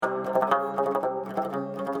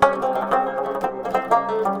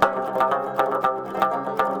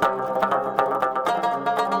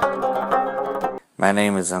My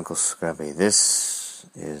name is Uncle Scrubby. This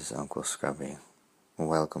is Uncle Scrubby.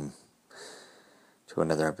 Welcome to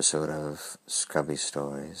another episode of Scrubby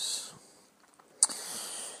Stories.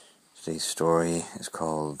 Today's story is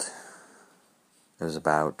called, what's it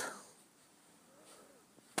about?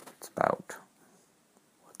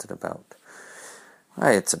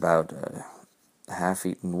 Right, it's about a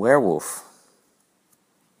half-eaten werewolf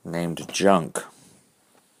named Junk.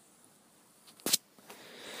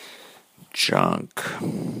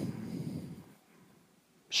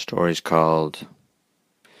 Story's called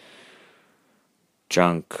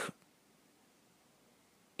Junk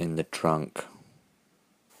in the Trunk.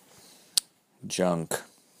 Junk,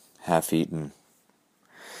 half-eaten.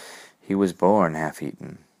 He was born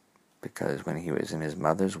half-eaten because when he was in his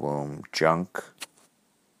mother's womb, Junk,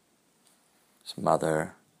 his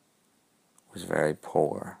mother, was very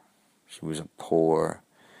poor. She was a poor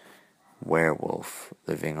werewolf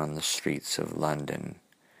living on the streets of London.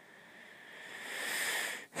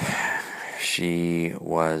 She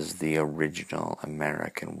was the original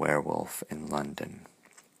American werewolf in London.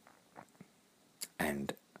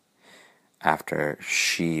 And after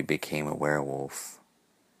she became a werewolf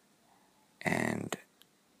and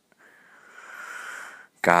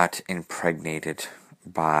got impregnated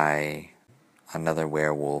by another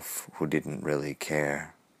werewolf who didn't really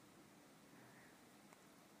care,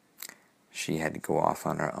 she had to go off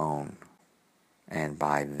on her own. And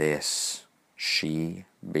by this, she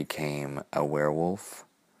became a werewolf,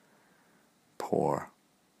 poor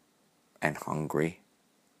and hungry.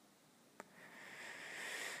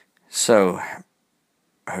 So,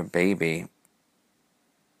 her baby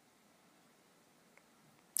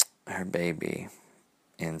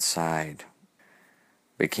inside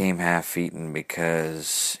became half-eaten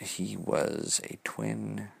because he was a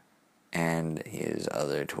twin, and his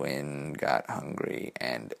other twin got hungry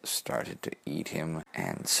and started to eat him,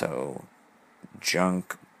 and so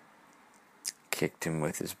Junk kicked him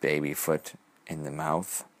with his baby foot in the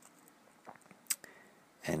mouth,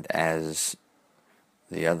 and as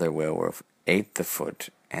the other werewolf ate the foot,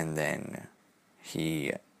 and then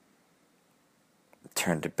he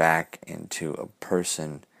turned back into a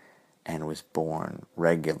person and was born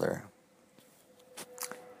regular.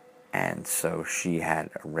 And so she had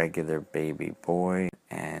a regular baby boy,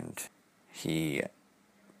 and he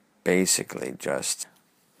basically just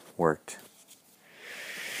worked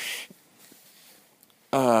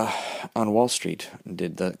on Wall Street and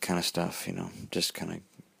did that kind of stuff, just kind of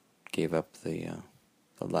gave up the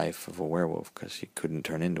life of a werewolf because he couldn't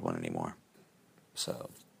turn into one anymore. So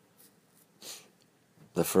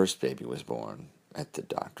the first baby was born at the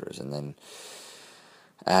doctor's, and then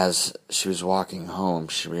as she was walking home,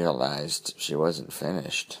 she realized she wasn't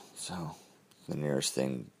finished. So the nearest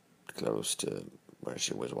thing close to where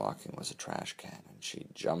she was walking was a trash can, and she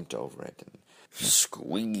jumped over it and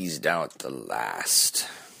squeezed out the last.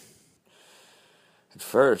 At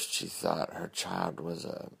first, she thought her child was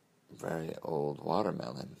a very old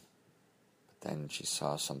watermelon, but then she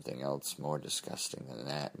saw something else more disgusting than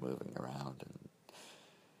that moving around and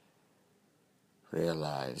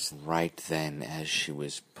realized right then, as she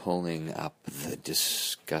was pulling up the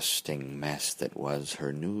disgusting mess that was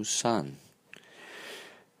her new son,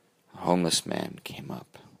 a homeless man came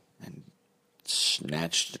up and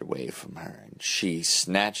snatched it away from her, and she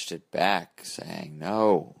snatched it back, saying,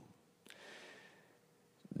 "No,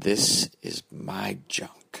 this is my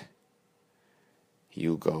junk.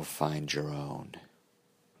 You go find your own."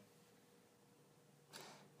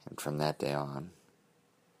 And from that day on,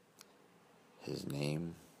 his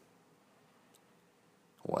name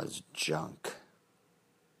was Junk,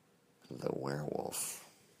 the werewolf.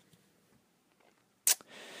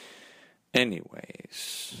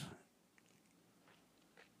 Anyways,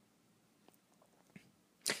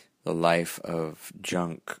 the life of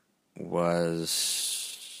Junk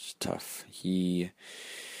was tough. He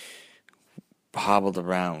hobbled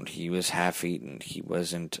around. He was half-eaten. He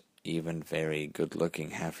wasn't even very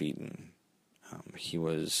good-looking half-eaten. He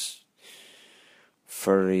was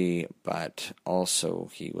furry, but also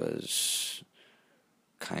he was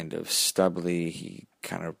kind of stubbly. He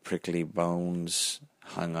kind of prickly bones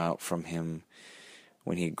hung out from him.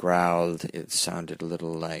 When he growled, it sounded a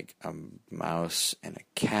little like a mouse and a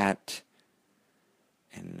cat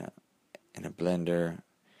in a blender.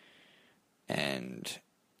 And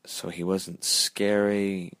so he wasn't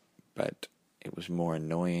scary, but it was more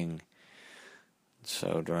annoying.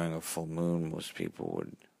 So during a full moon, most people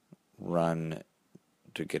would run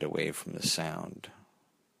to get away from the sound.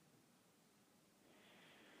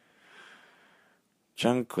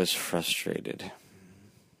 Junk was frustrated.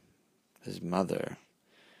 His mother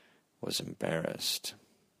was embarrassed.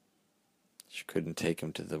 She couldn't take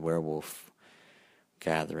him to the werewolf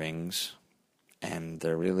gatherings, and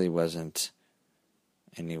there really wasn't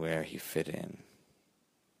anywhere he fit in.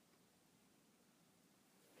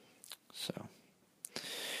 So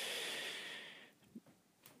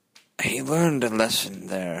he learned a lesson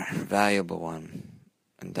there, a valuable one,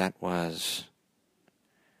 and that was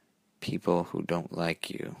people who don't like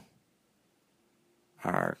you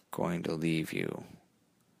are going to leave you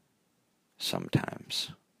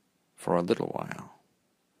sometimes for a little while.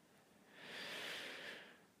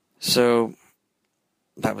 So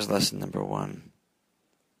that was lesson number 1.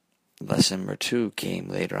 Lesson number 2 came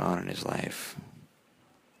later on in his life,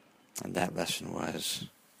 and that lesson was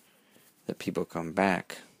that people come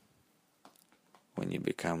back when you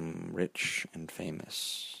become rich and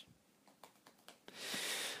famous.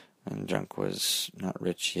 And Junk was not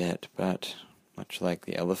rich yet, but much like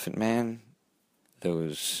the Elephant Man,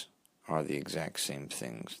 those are the exact same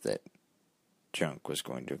things that Junk was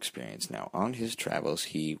going to experience. Now, on his travels,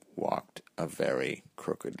 he walked a very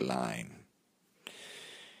crooked line.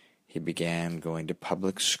 He began going to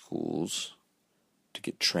public schools to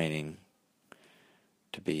get training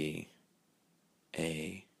to be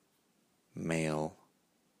a male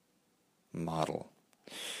model.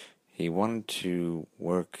 He wanted to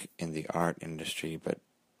work in the art industry, but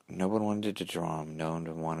no one wanted to draw him. No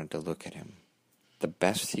one wanted to look at him. The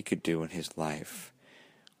best he could do in his life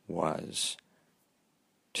was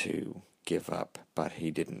to give up, but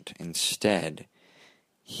he didn't. Instead,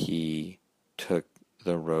 he took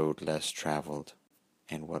the road less traveled.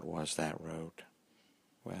 And what was that road?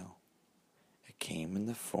 Well, it came in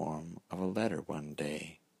the form of a letter one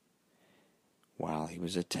day while he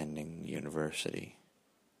was attending university.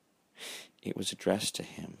 It was addressed to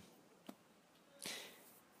him,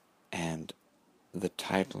 and the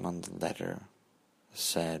title on the letter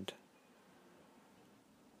said,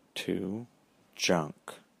 "To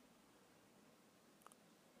Junk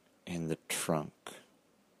in the trunk."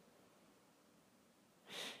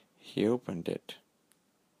 He opened it,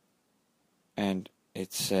 and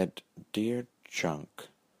it said, "Dear Junk,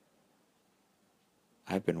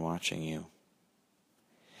 I've been watching you.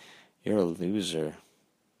 You're a loser,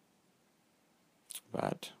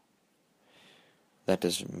 but that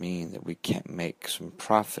doesn't mean that we can't make some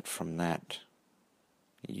profit from that.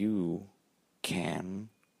 You can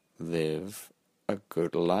live a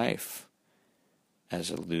good life as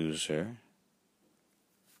a loser.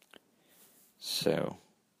 So,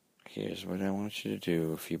 here's what I want you to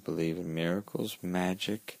do if you believe in miracles,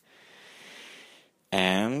 magic,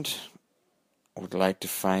 and would like to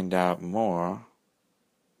find out more.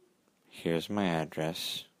 Here's my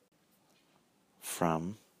address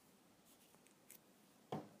from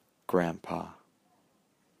Grandpa."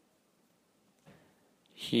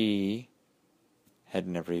 He had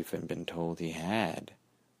never even been told he had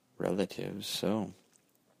relatives, so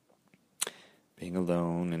being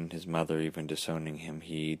alone and his mother even disowning him,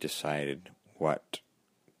 he decided what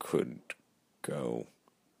could go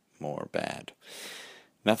more bad.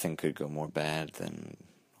 Nothing could go more bad than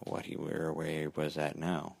where he was at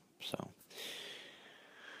now. So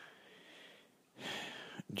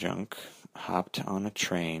Junk hopped on a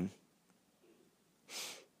train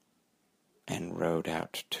and rode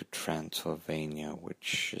out to Transylvania,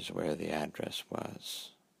 which is where the address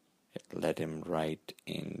was. It led him right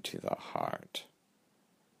into the heart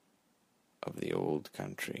of the old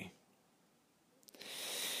country.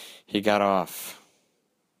 He got off,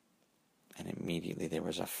 and immediately there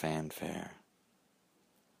was a fanfare.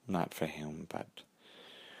 Not for him, but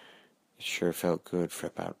it sure felt good for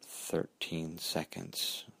about 13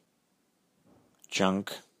 seconds.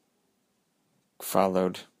 Junk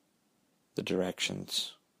followed the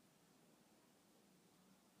directions.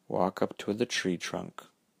 Walk up to the tree trunk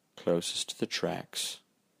closest to the tracks.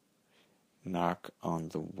 Knock on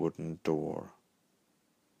the wooden door.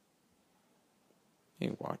 He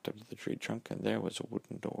walked up to the tree trunk, and there was a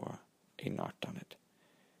wooden door. He knocked on it,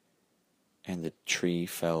 and the tree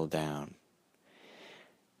fell down.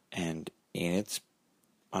 And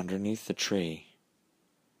underneath the tree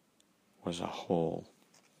was a hole,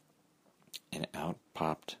 and out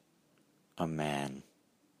popped a man.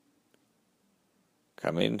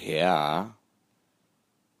 "Come in here.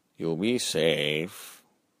 You'll be safe,"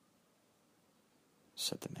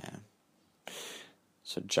 said the man.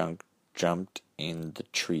 So Junk jumped in the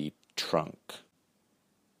tree trunk,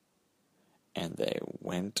 and they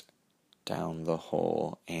went down the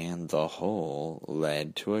hole, and the hole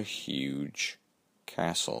led to a huge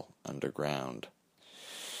castle underground.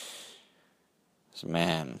 This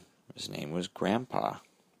man, his name was Grandpa.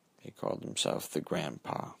 He called himself the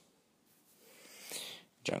Grandpa.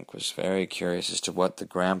 Junk was very curious as to what the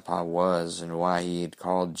grandpa was and why he had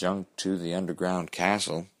called Junk to the underground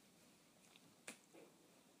castle.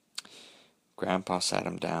 Grandpa sat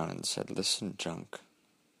him down and said, "Listen, Junk.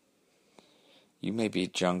 You may be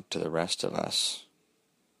junk to the rest of us,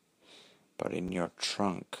 but in your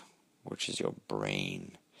trunk, which is your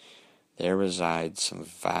brain, there reside some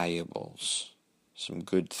valuables, some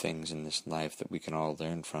good things in this life that we can all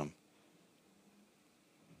learn from.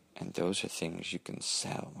 And those are things you can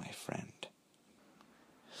sell, my friend.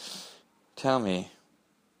 Tell me,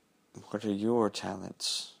 what are your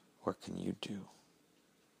talents? What can you do?"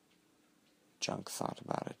 Junk thought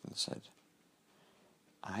about it and said,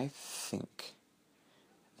 "I think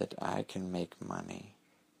that I can make money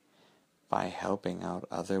by helping out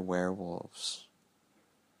other werewolves.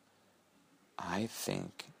 I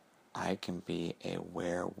think I can be a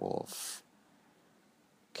werewolf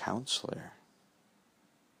counselor.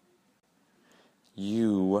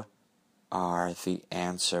 You are the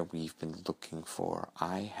answer we've been looking for.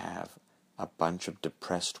 I have a bunch of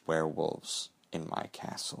depressed werewolves in my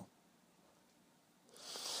castle.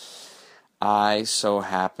 I so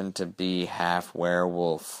happen to be half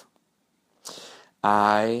werewolf.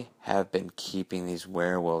 I have been keeping these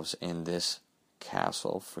werewolves in this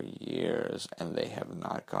castle for years, and they have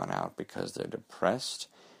not gone out because they're depressed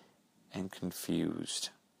and confused."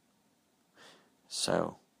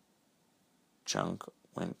 So, Junk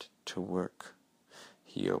went to work.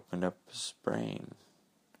 He opened up his brain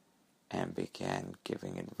and began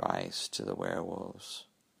giving advice to the werewolves,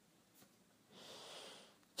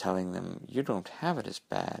 telling them, "You don't have it as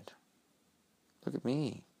bad. Look at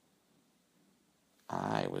me.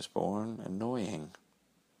 I was born annoying.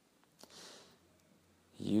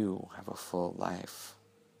 You have a full life.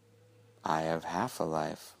 I have half a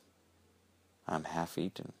life. I'm half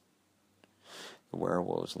eaten." The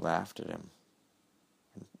werewolves laughed at him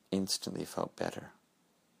and instantly felt better.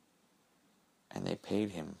 And they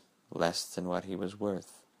paid him less than what he was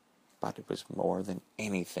worth, but it was more than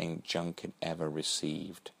anything Junk had ever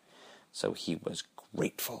received. So he was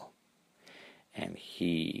grateful, and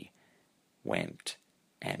he went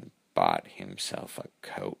and bought himself a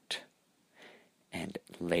coat. And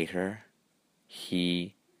later,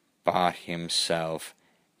 he bought himself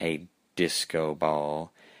a disco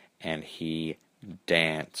ball, and he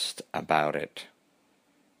danced about it.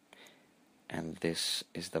 And this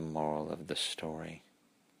is the moral of the story.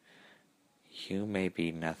 You may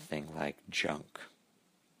be nothing like Junk,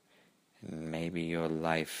 and maybe your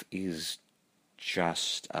life is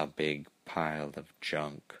just a big pile of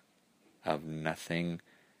junk, of nothing,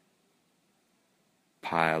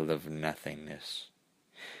 pile of nothingness.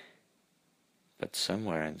 But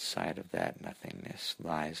somewhere inside of that nothingness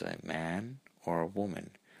lies a man or a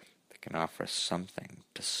woman that can offer something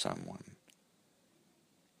to someone,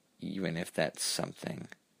 even if that something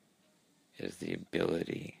is the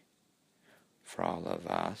ability for all of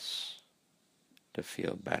us to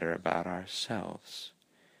feel better about ourselves,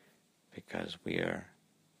 because we are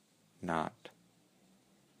not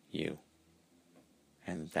you.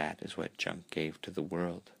 And that is what Junk gave to the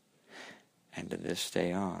world. And to this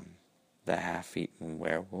day on, the half-eaten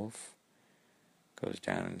werewolf goes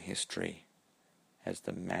down in history as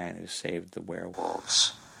the man who saved the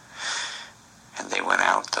werewolves. And they went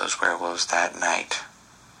out, those werewolves, that night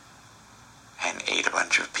and ate a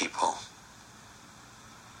bunch of people.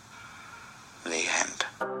 The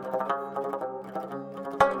end.